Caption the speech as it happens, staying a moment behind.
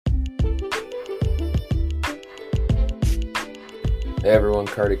Hey everyone,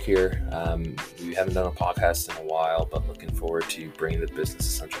 Kartik here. We haven't done a podcast in a while, but looking forward to bringing the Business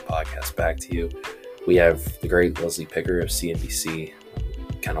Essential podcast back to you. We have the great Leslie Picker of CNBC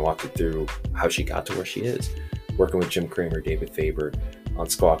kind of walk you through how she got to where she is, working with Jim Cramer, David Faber on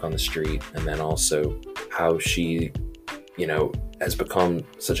Squawk on the Street, and then also how she, has become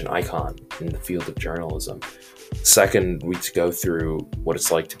such an icon in the field of journalism. Second, we go through what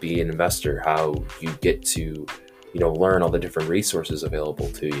it's like to be an investor, how you get to learn all the different resources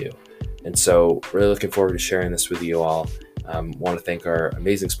available to you. And so really looking forward to sharing this with you all. Want to thank our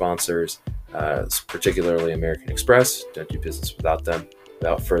amazing sponsors, particularly American Express. Don't do business without them.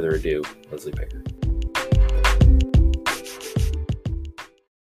 Without further ado, Leslie Picker.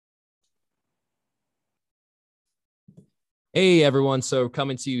 Hey everyone, so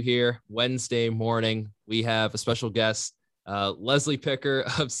coming to you here Wednesday morning, we have a special guest, Leslie Picker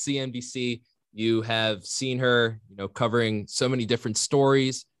of CNBC. You have seen her, covering so many different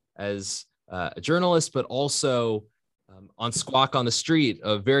stories as a journalist, but also on Squawk on the Street,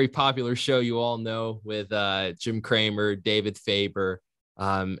 a very popular show you all know with Jim Cramer, David Faber,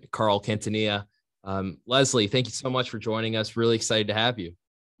 Carl Quintanilla. Leslie, thank you so much for joining us. Really excited to have you.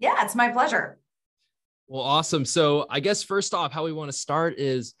 Yeah, it's my pleasure. Well, awesome. So I guess first off, how we want to start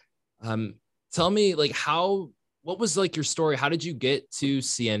is tell me what was your story? How did you get to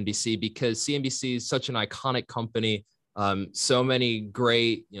CNBC? Because CNBC is such an iconic company. So many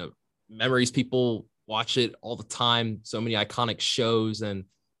great, memories. People watch it all the time. So many iconic shows and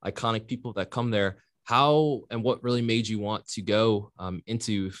iconic people that come there. How and what really made you want to go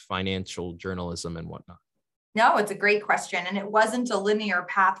into financial journalism and whatnot? No, it's a great question. And it wasn't a linear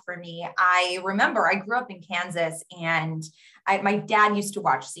path for me. I remember I grew up in Kansas and my dad used to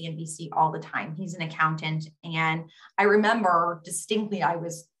watch CNBC all the time. He's an accountant. And I remember distinctly, I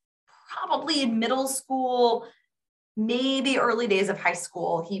was probably in middle school, maybe early days of high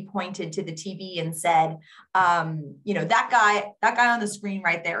school. He pointed to the TV and said, that guy on the screen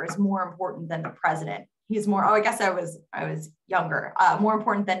right there is more important than the president. He's more, I guess I was younger, more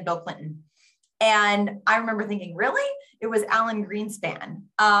important than Bill Clinton. And I remember thinking, really? It was Alan Greenspan,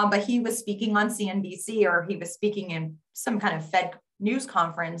 but he was speaking on CNBC or he was speaking in some kind of Fed news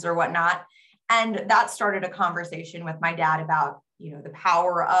conference or whatnot. And that started a conversation with my dad about, the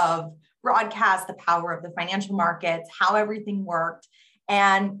power of broadcast, the power of the financial markets, how everything worked.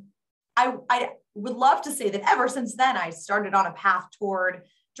 And I would love to say that ever since then, I started on a path toward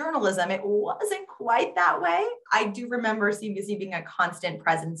journalism. It wasn't quite that way. I do remember CNBC being a constant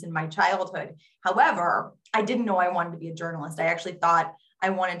presence in my childhood. However, I didn't know I wanted to be a journalist. I actually thought I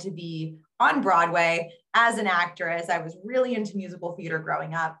wanted to be on Broadway as an actress. I was really into musical theater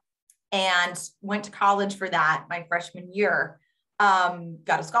growing up and went to college for that my freshman year.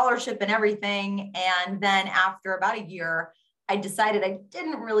 Got a scholarship and everything. And then after about a year, I decided I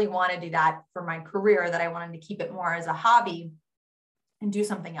didn't really want to do that for my career, that I wanted to keep it more as a hobby and do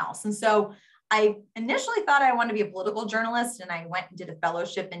something else. And so I initially thought I wanted to be a political journalist, and I went and did a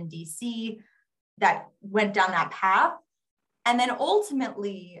fellowship in DC that went down that path. And then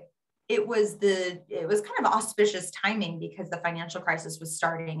ultimately it was kind of auspicious timing because the financial crisis was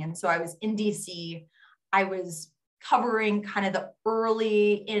starting. And so I was in DC. I was covering kind of the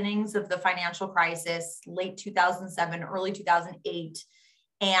early innings of the financial crisis, late 2007, early 2008.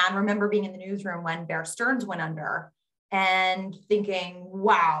 And remember being in the newsroom when Bear Stearns went under and thinking,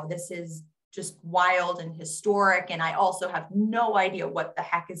 wow, this is just wild and historic. And I also have no idea what the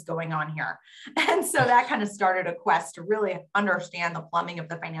heck is going on here. And so that kind of started a quest to really understand the plumbing of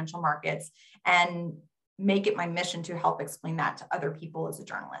the financial markets and make it my mission to help explain that to other people as a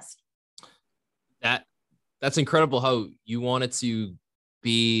journalist. That's incredible how you wanted to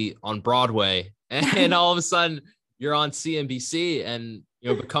be on Broadway and all of a sudden you're on CNBC and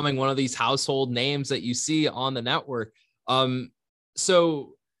becoming one of these household names that you see on the network.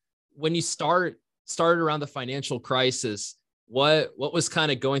 So when you started around the financial crisis, what was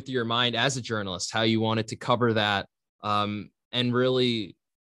kind of going through your mind as a journalist, how you wanted to cover that, and really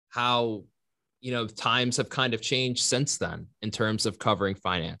how, times have kind of changed since then in terms of covering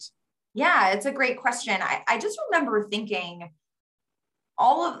finance? Yeah, it's a great question. I just remember thinking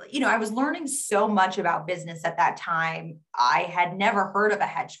I was learning so much about business at that time. I had never heard of a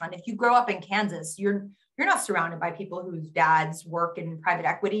hedge fund. If you grow up in Kansas, you're not surrounded by people whose dads work in private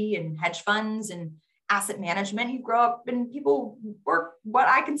equity and hedge funds and asset management. You grow up and people work what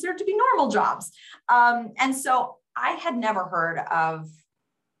I consider to be normal jobs. And so I had never heard of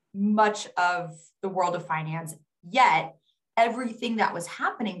much of the world of finance, yet everything that was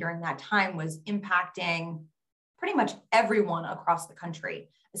happening during that time was impacting pretty much everyone across the country,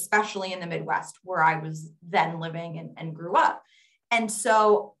 especially in the Midwest where I was then living and grew up. And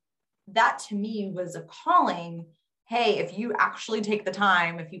so that to me was a calling. Hey, if you actually take the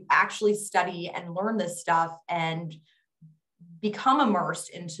time, if you actually study and learn this stuff and become immersed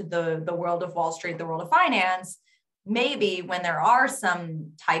into the world of Wall Street, the world of finance, maybe when there are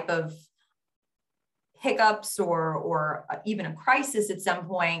some type of hiccups or even a crisis at some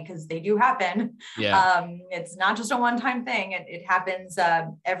point, because they do happen. Yeah. It's not just a one-time thing. It happens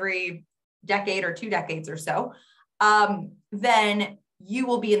every decade or 2 decades or so. Then you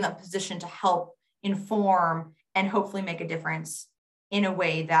will be in the position to help inform and hopefully make a difference in a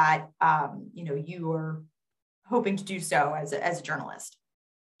way that you are hoping to do so as a journalist.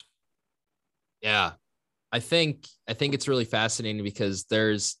 Yeah. I think it's really fascinating because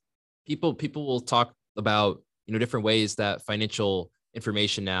there's people will talk about, different ways that financial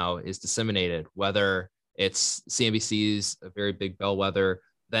information now is disseminated, whether it's CNBC's a very big bellwether.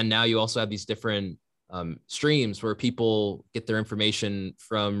 Then now you also have these different streams where people get their information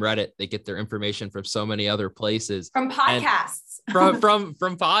from Reddit. They get their information from so many other places, from podcasts, from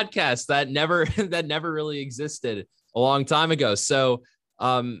podcasts that never really existed a long time ago. So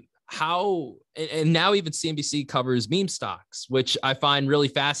how, and now even CNBC covers meme stocks, which I find really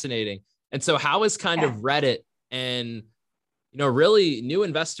fascinating. And so how is kind of Reddit and, really new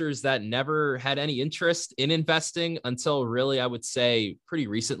investors that never had any interest in investing until really, I would say pretty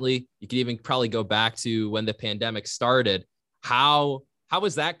recently, you could even probably go back to when the pandemic started. How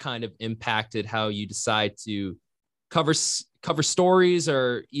has that kind of impacted how you decide to cover stories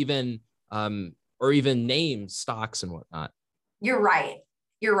or even name stocks and whatnot? You're right.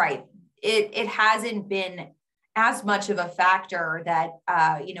 It hasn't been as much of a factor that,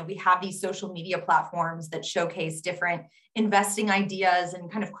 we have these social media platforms that showcase different investing ideas and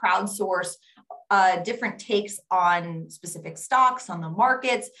kind of crowdsource different takes on specific stocks, on the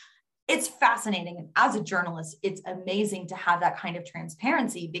markets. It's fascinating. And as a journalist, it's amazing to have that kind of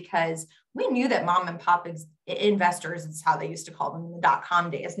transparency, because we knew that mom and pop investors, is how they used to call them in the .com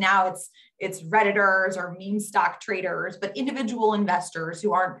days. Now it's Redditors or meme stock traders, but individual investors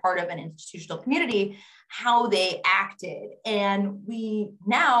who aren't part of an institutional community, how they acted. And we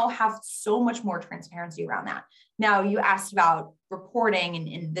now have so much more transparency around that. Now, you asked about reporting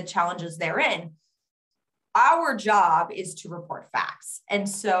and the challenges therein. Our job is to report facts. And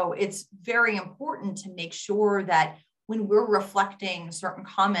so it's very important to make sure that when we're reflecting certain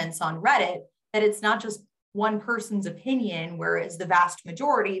comments on Reddit, that it's not just one person's opinion, whereas the vast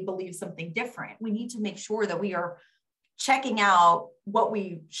majority believes something different. We need to make sure that we are checking out what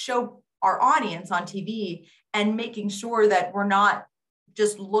we show our audience on TV and making sure that we're not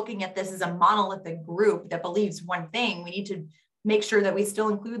just looking at this as a monolithic group that believes one thing. We need to make sure that we still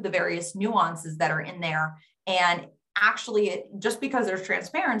include the various nuances that are in there. And actually, just because there's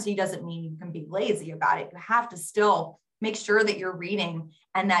transparency doesn't mean you can be lazy about it. You have to still make sure that you're reading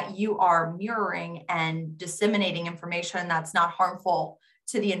and that you are mirroring and disseminating information that's not harmful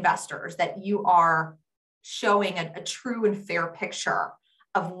to the investors, that you are showing a true and fair picture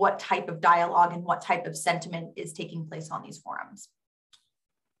of what type of dialogue and what type of sentiment is taking place on these forums.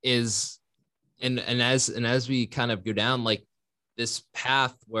 And as we kind of go down like this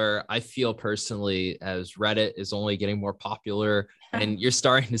path where I feel personally as Reddit is only getting more popular and you're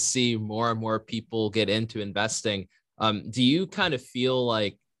starting to see more and more people get into investing, do you kind of feel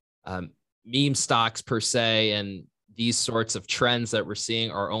like meme stocks per se and these sorts of trends that we're seeing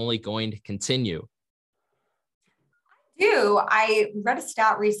are only going to continue? I read a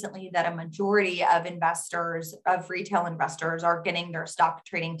stat recently that a majority of retail investors are getting their stock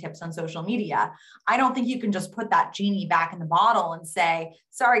trading tips on social media. I don't think you can just put that genie back in the bottle and say,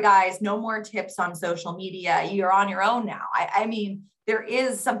 sorry guys, no more tips on social media. You're on your own now. I mean, there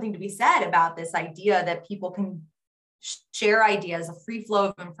is something to be said about this idea that people can share ideas, a free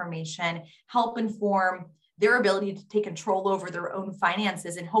flow of information, help inform their ability to take control over their own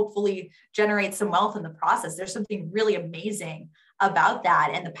finances and hopefully generate some wealth in the process. There's something really amazing about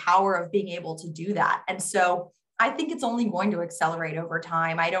that and the power of being able to do that. And so I think it's only going to accelerate over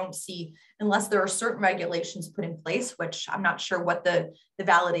time. I don't see, unless there are certain regulations put in place, which I'm not sure what the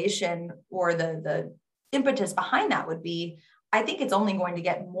validation or the impetus behind that would be. I think it's only going to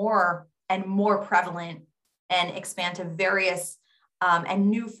get more and more prevalent and expand to various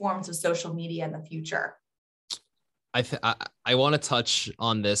and new forms of social media in the future. I want to touch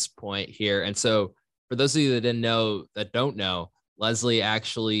on this point here. And so for those of you that don't know, Leslie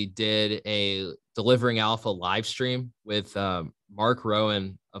actually did a Delivering Alpha live stream with Mark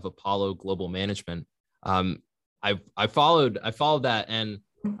Rowan of Apollo Global Management. I followed that and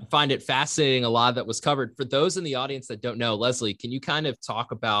I find it fascinating a lot that was covered. For those in the audience that don't know, Leslie, can you kind of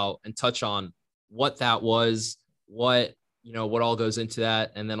talk about and touch on what that was, what what all goes into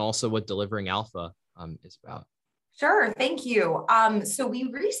that, and then also what Delivering Alpha is about. Sure. Thank you. So we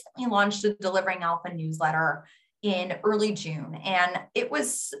recently launched a Delivering Alpha newsletter in early June, and it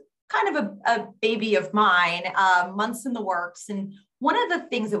was kind of a baby of mine, months in the works. And one of the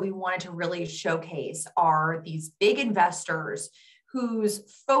things that we wanted to really showcase are these big investors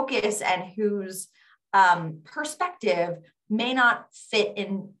whose focus and whose perspective may not fit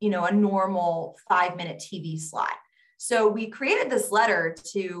in, a normal 5-minute TV slot. So we created this letter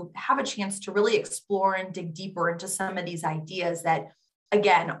to have a chance to really explore and dig deeper into some of these ideas that,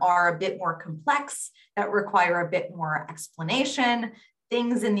 again, are a bit more complex, that require a bit more explanation,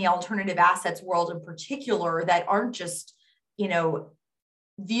 things in the alternative assets world in particular that aren't just,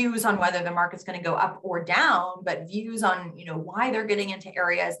 views on whether the market's going to go up or down, but views on, why they're getting into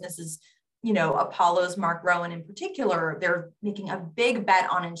areas. And this is, Apollo's Mark Rowan in particular, they're making a big bet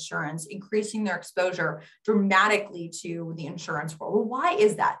on insurance, increasing their exposure dramatically to the insurance world. Well, why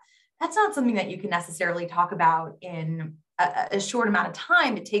is that? That's not something that you can necessarily talk about in a short amount of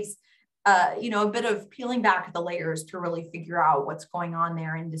time. It takes, a bit of peeling back the layers to really figure out what's going on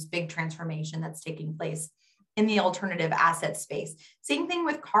there in this big transformation that's taking place in the alternative asset space. Same thing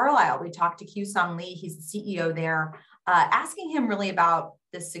with Carlyle. We talked to Q-Sung Lee, he's the CEO there, asking him really about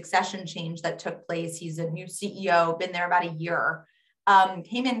the succession change that took place. He's a new CEO, been there about a year,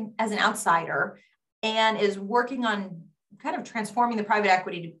 came in as an outsider and is working on kind of transforming the private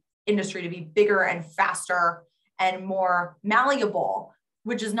equity industry to be bigger and faster and more malleable,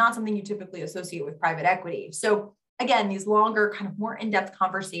 which is not something you typically associate with private equity. So again, these longer, kind of more in-depth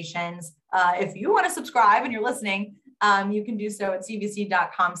conversations. If you want to subscribe and you're listening, you can do so at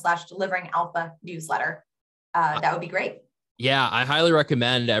cbc.com/delivering alpha newsletter. That would be great. Yeah, I highly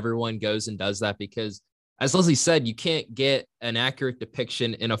recommend everyone goes and does that because, as Leslie said, you can't get an accurate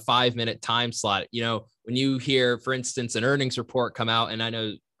depiction in a 5-minute time slot. When you hear, for instance, an earnings report come out, and I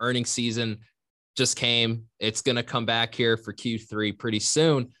know earnings season just came, it's going to come back here for Q3 pretty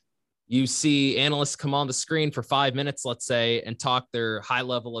soon. You see analysts come on the screen for 5 minutes, let's say, and talk their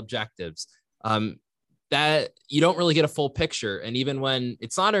high-level objectives. That you don't really get a full picture. And even when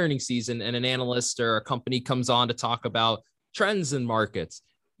it's not earnings season and an analyst or a company comes on to talk about trends in markets,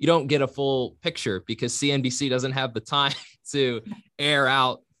 you don't get a full picture because CNBC doesn't have the time to air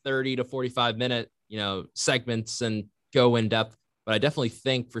out 30 to 45 minute, segments and go in depth. But I definitely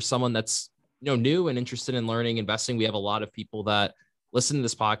think for someone that's, new and interested in learning investing, we have a lot of people that listen to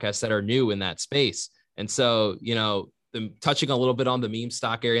this podcast that are new in that space. And so, touching a little bit on the meme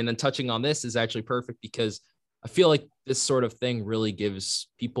stock area and then touching on this is actually perfect because I feel like this sort of thing really gives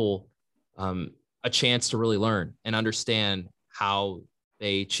people a chance to really learn and understand how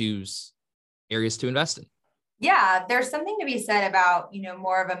they choose areas to invest in. Yeah, there's something to be said about,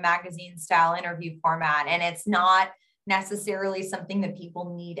 more of a magazine style interview format. And it's not necessarily something that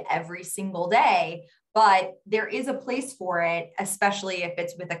people need every single day, but there is a place for it, especially if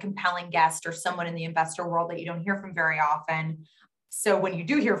it's with a compelling guest or someone in the investor world that you don't hear from very often. So when you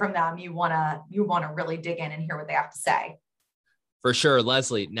do hear from them, you want to really dig in and hear what they have to say. For sure,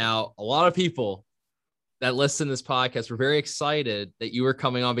 Leslie. Now, a lot of people that listen to this podcast were very excited that you were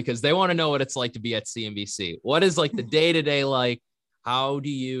coming on because they want to know what it's like to be at CNBC. What is like the day-to-day like? How do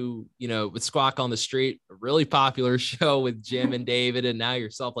you, with Squawk on the Street, a really popular show with Jim and David and now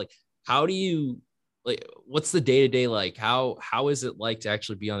yourself, like, how do you, like, what's the day-to-day like? How is it like to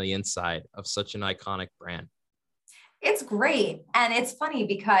actually be on the inside of such an iconic brand? It's great. And it's funny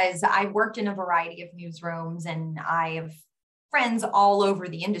because I worked in a variety of newsrooms and I have friends all over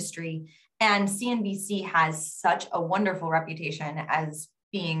the industry. And CNBC has such a wonderful reputation as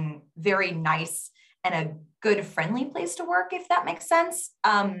being very nice and a good, friendly place to work, if that makes sense.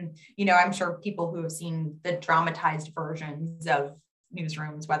 I'm sure people who have seen the dramatized versions of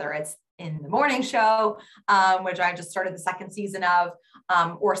newsrooms, whether it's in the morning show, which I just started the second season of,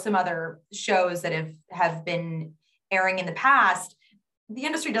 or some other shows that have been airing in the past, the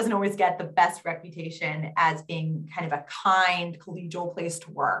industry doesn't always get the best reputation as being kind of a kind, collegial place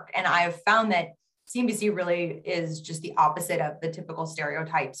to work. And I have found that CNBC really is just the opposite of the typical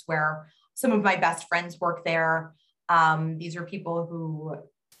stereotypes where some of my best friends work there. These are people who,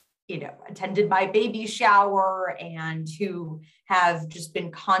 attended my baby shower and who have just been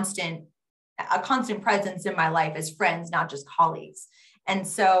a constant presence in my life as friends, not just colleagues. And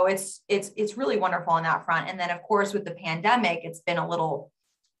so it's really wonderful on that front. And then of course, with the pandemic, it's been a little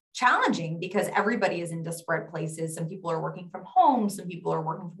challenging because everybody is in disparate places. Some people are working from home. Some people are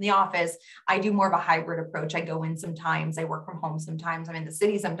working from the office. I do more of a hybrid approach. I go in sometimes, I work from home sometimes, I'm in the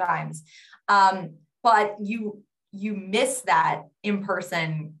city sometimes. But you miss that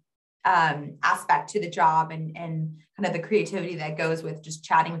in-person aspect to the job and kind of the creativity that goes with just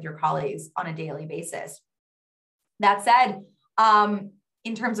chatting with your colleagues on a daily basis. That said,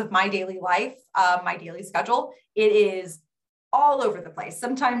 in terms of my daily life, my daily schedule, it is all over the place.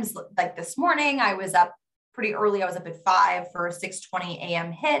 Sometimes, like this morning, I was up pretty early. I was up at 5 for a 6:20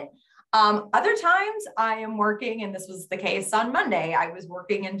 a.m. hit. Other times I am working, and this was the case on Monday, I was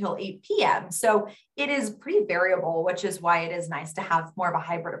working until 8 p.m. So it is pretty variable, which is why it is nice to have more of a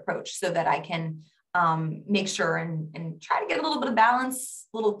hybrid approach so that I can make sure and try to get a little bit of balance,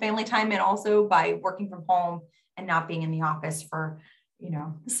 a little family time in also by working from home and not being in the office for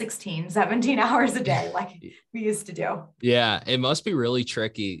 16, 17 hours a day like we used to do. Yeah, it must be really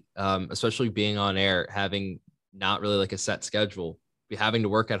tricky, especially being on air, having not really like a set schedule, be having to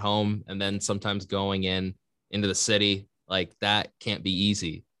work at home and then sometimes going into the city. Like that can't be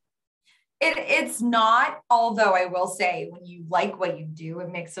easy. It's not, although I will say when you like what you do,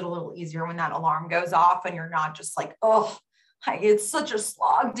 it makes it a little easier when that alarm goes off and you're not just like, oh, it's such a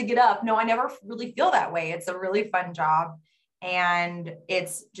slog to get up. No, I never really feel that way. It's a really fun job. And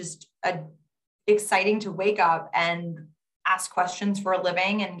it's just exciting to wake up and ask questions for a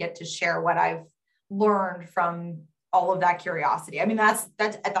living and get to share what I've learned from all of that curiosity. I mean, that's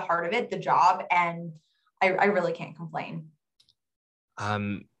at the heart of it, the job. And I really can't complain.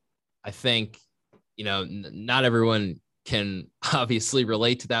 I think, not everyone can obviously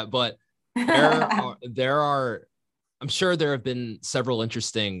relate to that, but there are, I'm sure there have been several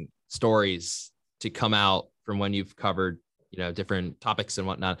interesting stories to come out from when you've covered different topics and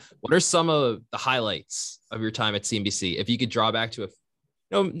whatnot. What are some of the highlights of your time at CNBC? If you could draw back to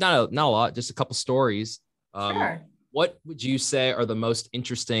not a lot, just a couple stories. Sure. What would you say are the most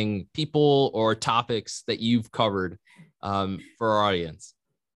interesting people or topics that you've covered for our audience?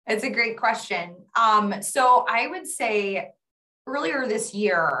 It's a great question. So I would say earlier this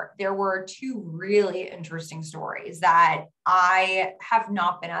year, there were 2 really interesting stories that I have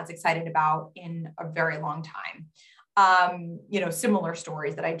not been as excited about in a very long time. Similar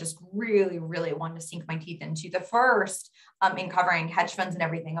stories that I just really, really wanted to sink my teeth into. The first, in covering hedge funds and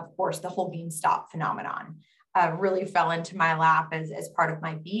everything, of course, the whole Gamestop phenomenon really fell into my lap as part of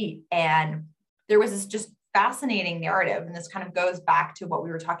my beat. And there was this just fascinating narrative. And this kind of goes back to what we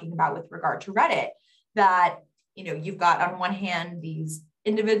were talking about with regard to Reddit, that, you've got on one hand, these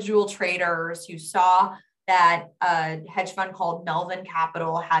individual traders who saw that a hedge fund called Melvin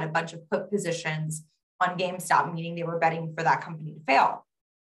Capital had a bunch of put positions on GameStop, meaning they were betting for that company to fail.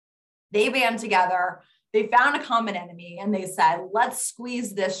 They band together, they found a common enemy, and they said, let's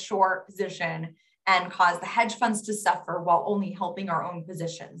squeeze this short position and cause the hedge funds to suffer while only helping our own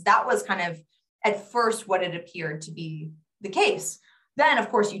positions. That was kind of at first what it appeared to be the case. Then, of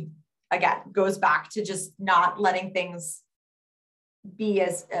course, goes back to just not letting things be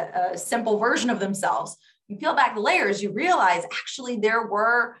as a simple version of themselves. You peel back the layers, you realize actually there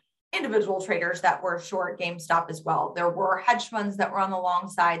were individual traders that were short GameStop as well. There were hedge funds that were on the long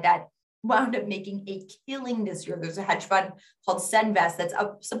side that wound up making a killing this year. There's a hedge fund called Senvest that's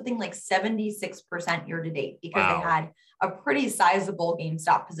up something like 76% year to date because They had a pretty sizable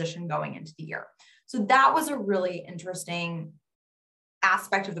GameStop position going into the year. So that was a really interesting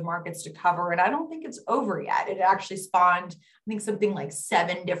aspect of the markets to cover. And I don't think it's over yet. It actually spawned, I think, something like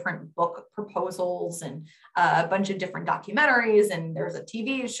 7 different book proposals and a bunch of different documentaries. And there's a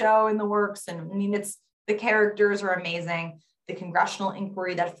TV show in the works. And I mean, the characters are amazing. The congressional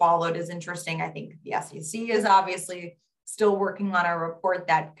inquiry that followed is interesting. I think the SEC is obviously still working on a report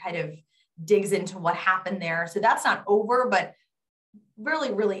that kind of digs into what happened there. So that's not over, but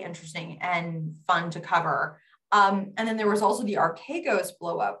really, really interesting and fun to cover. And then there was also the Archegos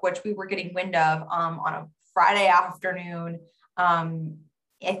blow up, which we were getting wind of on a Friday afternoon.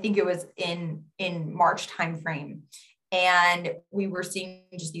 I think it was in March timeframe. And we were seeing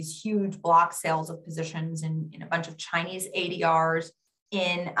just these huge block sales of positions in a bunch of Chinese ADRs,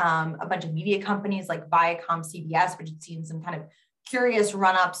 in a bunch of media companies like Viacom, CBS, which had seen some kind of curious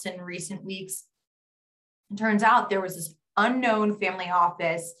run-ups in recent weeks. It turns out there was this unknown family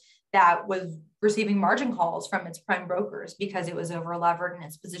office that was receiving margin calls from its prime brokers because it was over levered and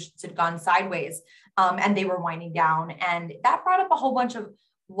its positions had gone sideways, and they were winding down. And that brought up a whole bunch of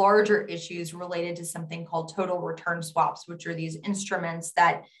larger issues related to something called total return swaps, which are these instruments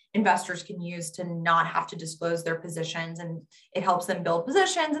that investors can use to not have to disclose their positions, and it helps them build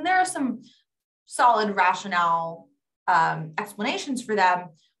positions. And there are some solid rationale explanations for them.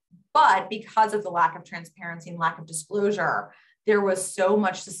 But because of the lack of transparency and lack of disclosure, there was so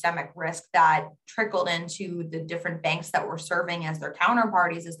much systemic risk that trickled into the different banks that were serving as their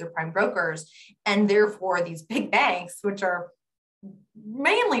counterparties, as their prime brokers. And therefore, these big banks, which are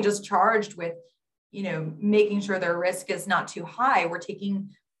mainly just charged with, making sure their risk is not too high, were taking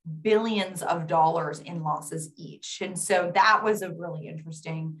billions of dollars in losses each. And so that was a really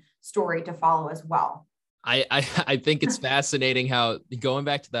interesting story to follow as well. I think it's fascinating how, going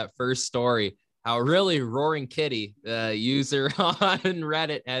back to that first story, how really Roaring Kitty, user on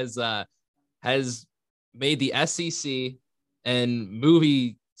Reddit, has made the SEC and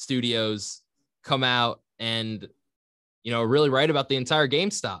movie studios come out and, really write about the entire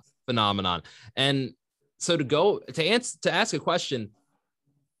GameStop phenomenon. And so to ask a question,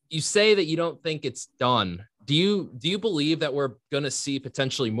 you say that you don't think it's done. Do you believe that we're going to see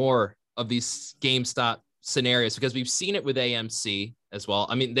potentially more of these GameStop scenarios? Because we've seen it with AMC as well.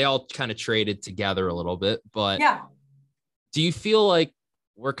 I mean, they all kind of traded together a little bit, but yeah. Do you feel like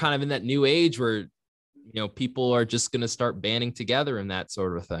we're kind of in that new age where, people are just going to start banding together and that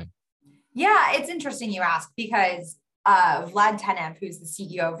sort of thing? Yeah, it's interesting you ask, because Vlad Tenev, who's the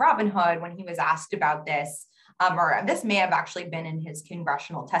CEO of Robinhood, when he was asked about this, or this may have actually been in his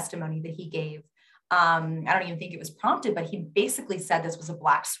congressional testimony that he gave. I don't even think it was prompted, but he basically said this was a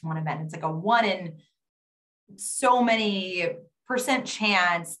black swan event. It's like a 1 in so many %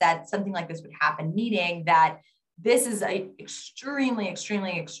 chance that something like this would happen, meaning that this is a extremely,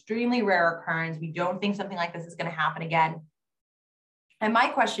 extremely, extremely rare occurrence. We don't think something like this is going to happen again. And my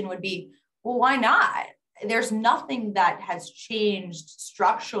question would be, well, why not? There's nothing that has changed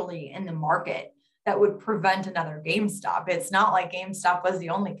structurally in the market that would prevent another GameStop. It's not like GameStop was the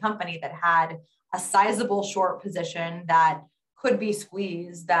only company that had a sizable short position that could be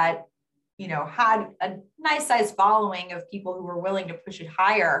squeezed, that, had a nice size following of people who were willing to push it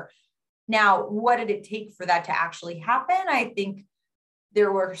higher. Now, what did it take for that to actually happen? I think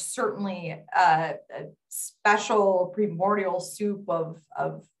there were certainly a special primordial soup of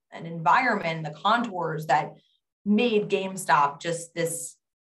an environment, the contours that made GameStop just this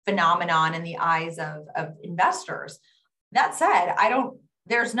phenomenon in the eyes of investors. That said,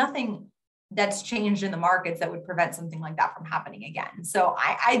 there's nothing that's changed in the markets that would prevent something like that from happening again. So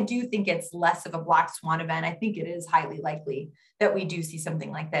I do think it's less of a black swan event. I think it is highly likely that we do see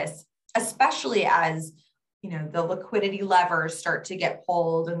something like this, especially as, the liquidity levers start to get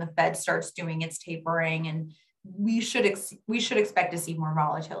pulled and the Fed starts doing its tapering, and we should expect to see more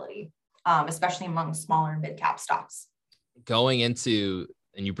volatility, especially among smaller and mid-cap stocks. Going into,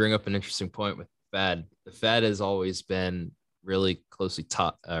 and you bring up an interesting point with Fed. The Fed has always been really closely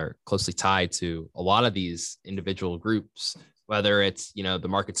tied to a lot of these individual groups, whether it's, the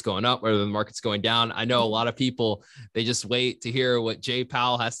market's going up, whether the market's going down. I know a lot of people, they just wait to hear what Jay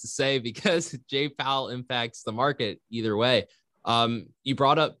Powell has to say, because Jay Powell impacts the market either way. You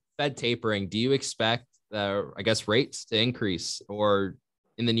brought up Fed tapering. Do you expect, rates to increase or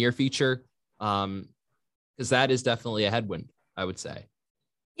in the near future? Because that is definitely a headwind, I would say.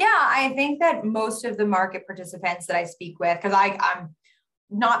 Yeah, I think that most of the market participants that I speak with, because I'm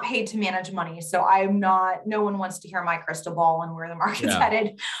not paid to manage money, so no one wants to hear my crystal ball and where the market's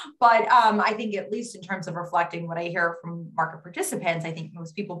headed. But I think, at least in terms of reflecting what I hear from market participants, I think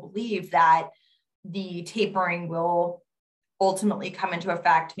most people believe that the tapering will ultimately come into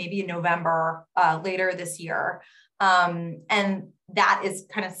effect maybe in November, later this year. And that is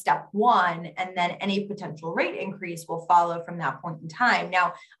kind of step one. And then any potential rate increase will follow from that point in time.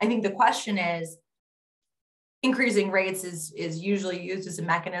 Now, I think the question is, increasing rates is usually used as a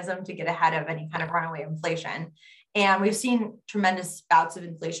mechanism to get ahead of any kind of runaway inflation. And we've seen tremendous bouts of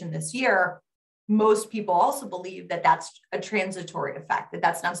inflation this year. Most people also believe that that's a transitory effect, that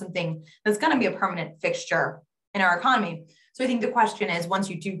that's not something that's going to be a permanent fixture in our economy. So I think the question is, once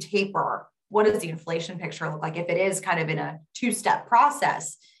you do taper, what does the inflation picture look like? If it is kind of in a two-step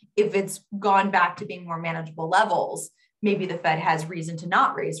process, if it's gone back to being more manageable levels, maybe the Fed has reason to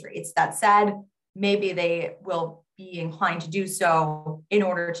not raise rates. That said, maybe they will be inclined to do so in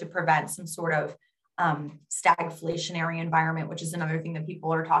order to prevent some sort of stagflationary environment, which is another thing that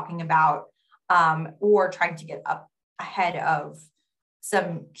people are talking about, or trying to get up ahead of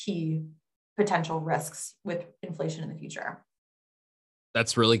some key potential risks with inflation in the future.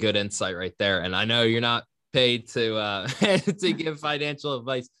 That's really good insight right there. And I know you're not paid to to give financial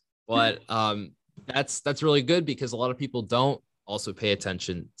advice, but that's really good, because a lot of people don't also pay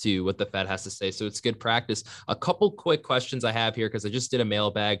attention to what the Fed has to say. So it's good practice. A couple quick questions I have here, because I just did a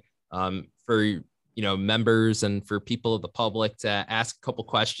mailbag for members and for people of the public to ask a couple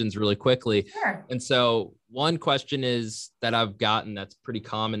questions really quickly. Sure. And so one question is that I've gotten that's pretty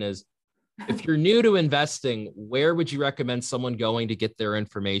common is, if you're new to investing, where would you recommend someone going to get their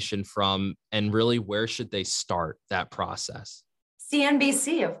information from? And really, where should they start that process?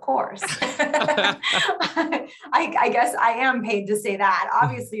 CNBC, of course. I guess I am paid to say that.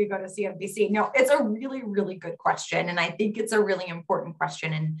 Obviously, you go to CNBC. No, it's a really, really good question. And I think it's a really important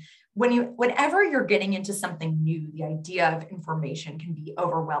question. And whenever you're getting into something new, the idea of information can be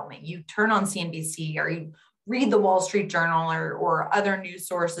overwhelming. You turn on CNBC or you read the Wall Street Journal or other news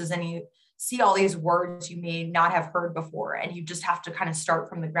sources, and you see all these words you may not have heard before, and you just have to kind of start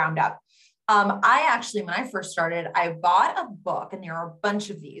from the ground up. I actually, when I first started, I bought a book, and there are a bunch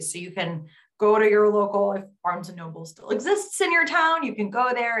of these. So you can go to your local, if Barnes and Noble still exists in your town, you can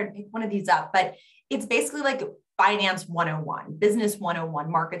go there and pick one of these up. But it's basically like Finance 101, Business 101,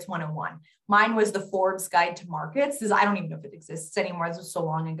 Markets 101. Mine was the Forbes Guide to Markets. I don't even know if it exists anymore. This was so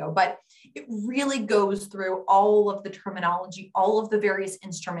long ago, but it really goes through all of the terminology, all of the various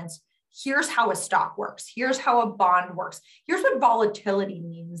instruments. Here's how a stock works. Here's how a bond works. Here's what volatility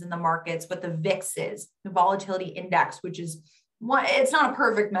means in the markets, what the VIX is, the volatility index, which is it's not a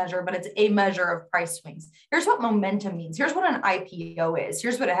perfect measure, but it's a measure of price swings. Here's what momentum means. Here's what an IPO is.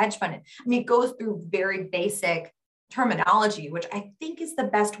 Here's what a hedge fund is. I mean, it goes through very basic terminology, which I think is the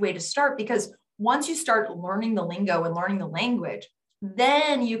best way to start, because once you start learning the lingo and learning the language,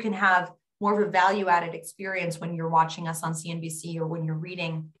 then you can have more of a value-added experience when you're watching us on CNBC or when you're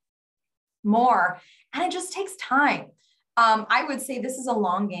reading more. And it just takes time. I would say this is a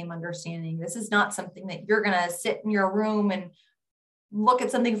long game understanding. This is not something that you're going to sit in your room and look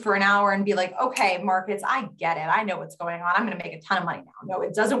at something for an hour and be like, okay, markets, I get it. I know what's going on. I'm going to make a ton of money now. No,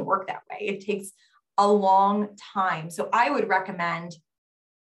 it doesn't work that way. It takes a long time. So I would recommend,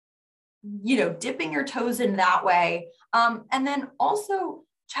 dipping your toes in that way. And then also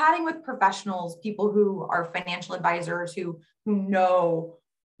chatting with professionals, people who are financial advisors who know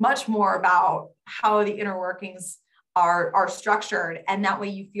much more about how the inner workings are structured. And that way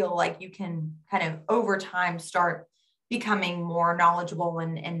you feel like you can kind of over time start becoming more knowledgeable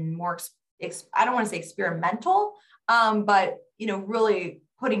and more, I don't want to say experimental, but, really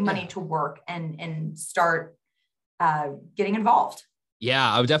putting money to work and start getting involved.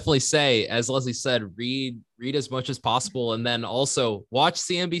 Yeah, I would definitely say, as Leslie said, read as much as possible, and then also watch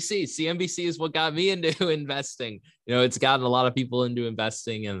CNBC. CNBC is what got me into investing. It's gotten a lot of people into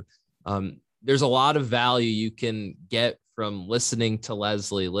investing, and there's a lot of value you can get from listening to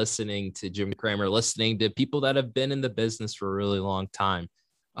Leslie, listening to Jim Cramer, listening to people that have been in the business for a really long time.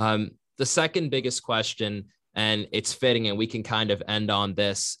 The second biggest question, and it's fitting, and we can kind of end on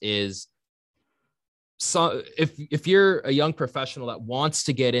this, is, so if you're a young professional that wants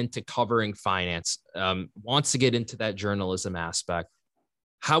to get into covering finance, wants to get into that journalism aspect,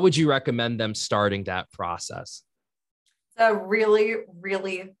 how would you recommend them starting that process? It's a really,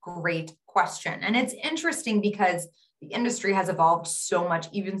 really great question. And it's interesting because the industry has evolved so much,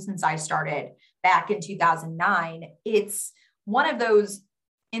 even since I started back in 2009. It's one of those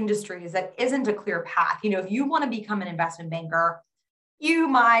industries that isn't a clear path. If you want to become an investment banker, you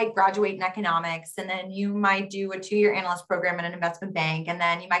might graduate in economics, and then you might do a 2-year analyst program in an investment bank, and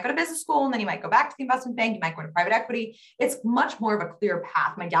then you might go to business school, and then you might go back to the investment bank, you might go to private equity. It's much more of a clear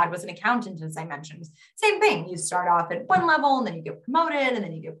path. My dad was an accountant, as I mentioned. Same thing. You start off at one level, and then you get promoted, and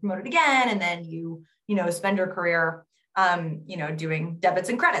then you get promoted again, and then you spend your career, doing debits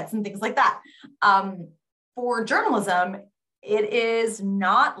and credits and things like that. For journalism, it is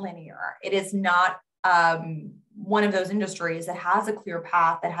not linear. It is not one of those industries that has a clear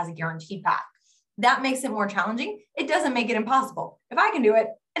path, that has a guaranteed path. That makes it more challenging. It doesn't make it impossible. If I can do it,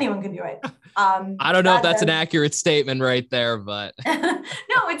 anyone can do it. I don't know if that's an accurate statement right there, but no,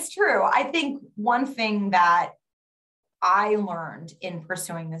 it's true. I think one thing that I learned in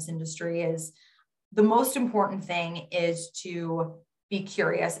pursuing this industry is the most important thing is to be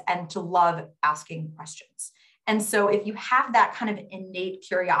curious and to love asking questions. And so if you have that kind of innate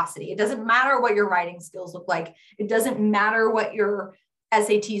curiosity, it doesn't matter what your writing skills look like. It doesn't matter what your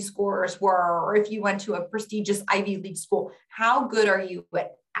SAT scores were, or if you went to a prestigious Ivy League school. How good are you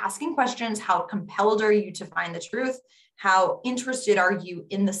at asking questions? How compelled are you to find the truth? How interested are you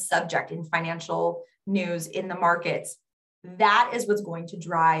in the subject, in financial news, in the markets? That is what's going to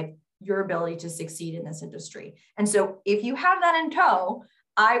drive your ability to succeed in this industry. And so if you have that in tow,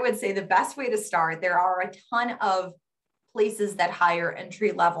 I would say the best way to start, there are a ton of places that hire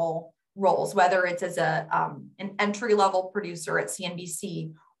entry-level roles, whether it's as an entry-level producer at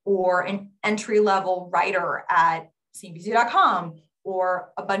CNBC, or an entry-level writer at CNBC.com,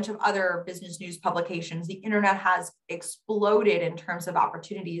 or a bunch of other business news publications. The internet has exploded in terms of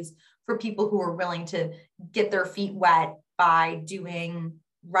opportunities for people who are willing to get their feet wet by doing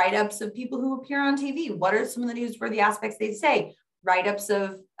write-ups of people who appear on TV. What are some of the newsworthy aspects they say? Write-ups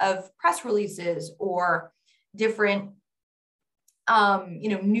of press releases, or different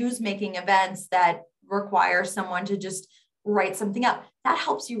news making events that require someone to just write something up. That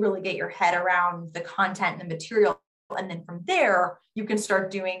helps you really get your head around the content and the material. And then from there, you can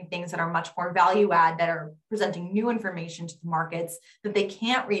start doing things that are much more value add, that are presenting new information to the markets that they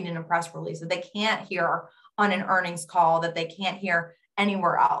can't read in a press release, that they can't hear on an earnings call, that they can't hear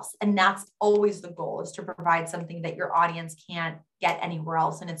anywhere else. And that's always the goal, is to provide something that your audience can't get anywhere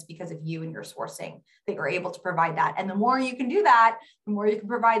else. And it's because of you and your sourcing that you're able to provide that. And the more you can do that, the more you can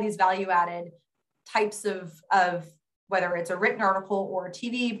provide these value added types of whether it's a written article or a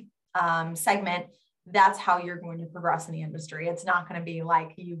TV segment. That's how you're going to progress in the industry. It's not going to be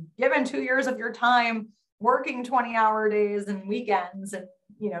like you've given 2 years of your time working 20-hour days and weekends, and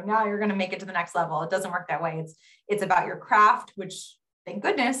now you're going to make it to the next level. It doesn't work that way. It's about your craft, which thank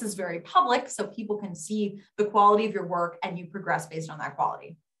goodness is very public, so people can see the quality of your work and you progress based on that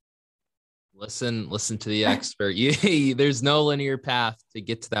quality. Listen to the expert. There's no linear path to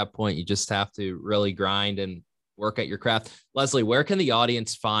get to that point. You just have to really grind and work at your craft. Leslie, where can the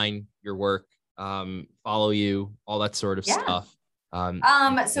audience find your work? Follow you, all that sort of stuff.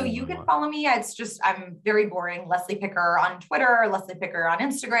 So you can follow me. I'm very boring. Leslie Picker on Twitter, Leslie Picker on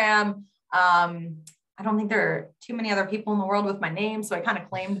Instagram. I don't think there are too many other people in the world with my name, so I kind of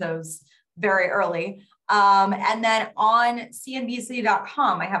claimed those very early. And then on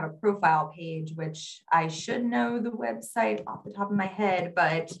CNBC.com, I have a profile page, which I should know the website off the top of my head,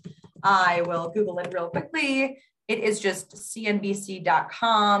 but I will Google it real quickly. It is just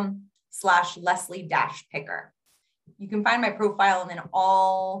CNBC.com/Leslie-Picker. You can find my profile, and then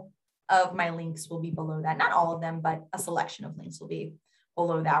all of my links will be below that. Not all of them, but a selection of links will be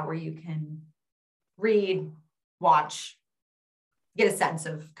below that, where you can read, watch, get a sense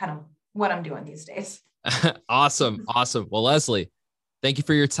of kind of what I'm doing these days. Awesome. Well, Leslie, thank you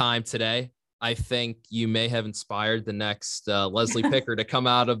for your time today. I think you may have inspired the next Leslie Picker to come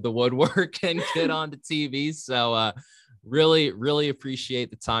out of the woodwork and get onto TV. So really, really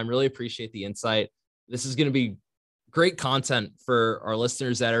appreciate the time. Really appreciate the insight. This is going to be great content for our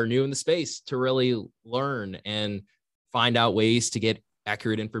listeners that are new in the space to really learn and find out ways to get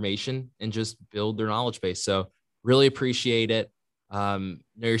accurate information and just build their knowledge base. So really appreciate it. Know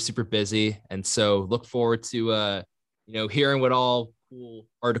you're super busy, and so look forward to hearing what all cool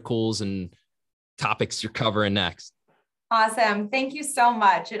articles and topics you're covering next. Awesome. Thank you so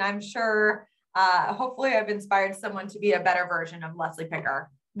much. And I'm sure hopefully I've inspired someone to be a better version of Leslie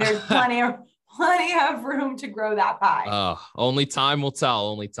Picker. There's plenty of room to grow that pie. Only time will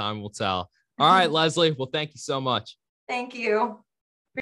tell. All right, Leslie. Well, thank you so much. Thank you.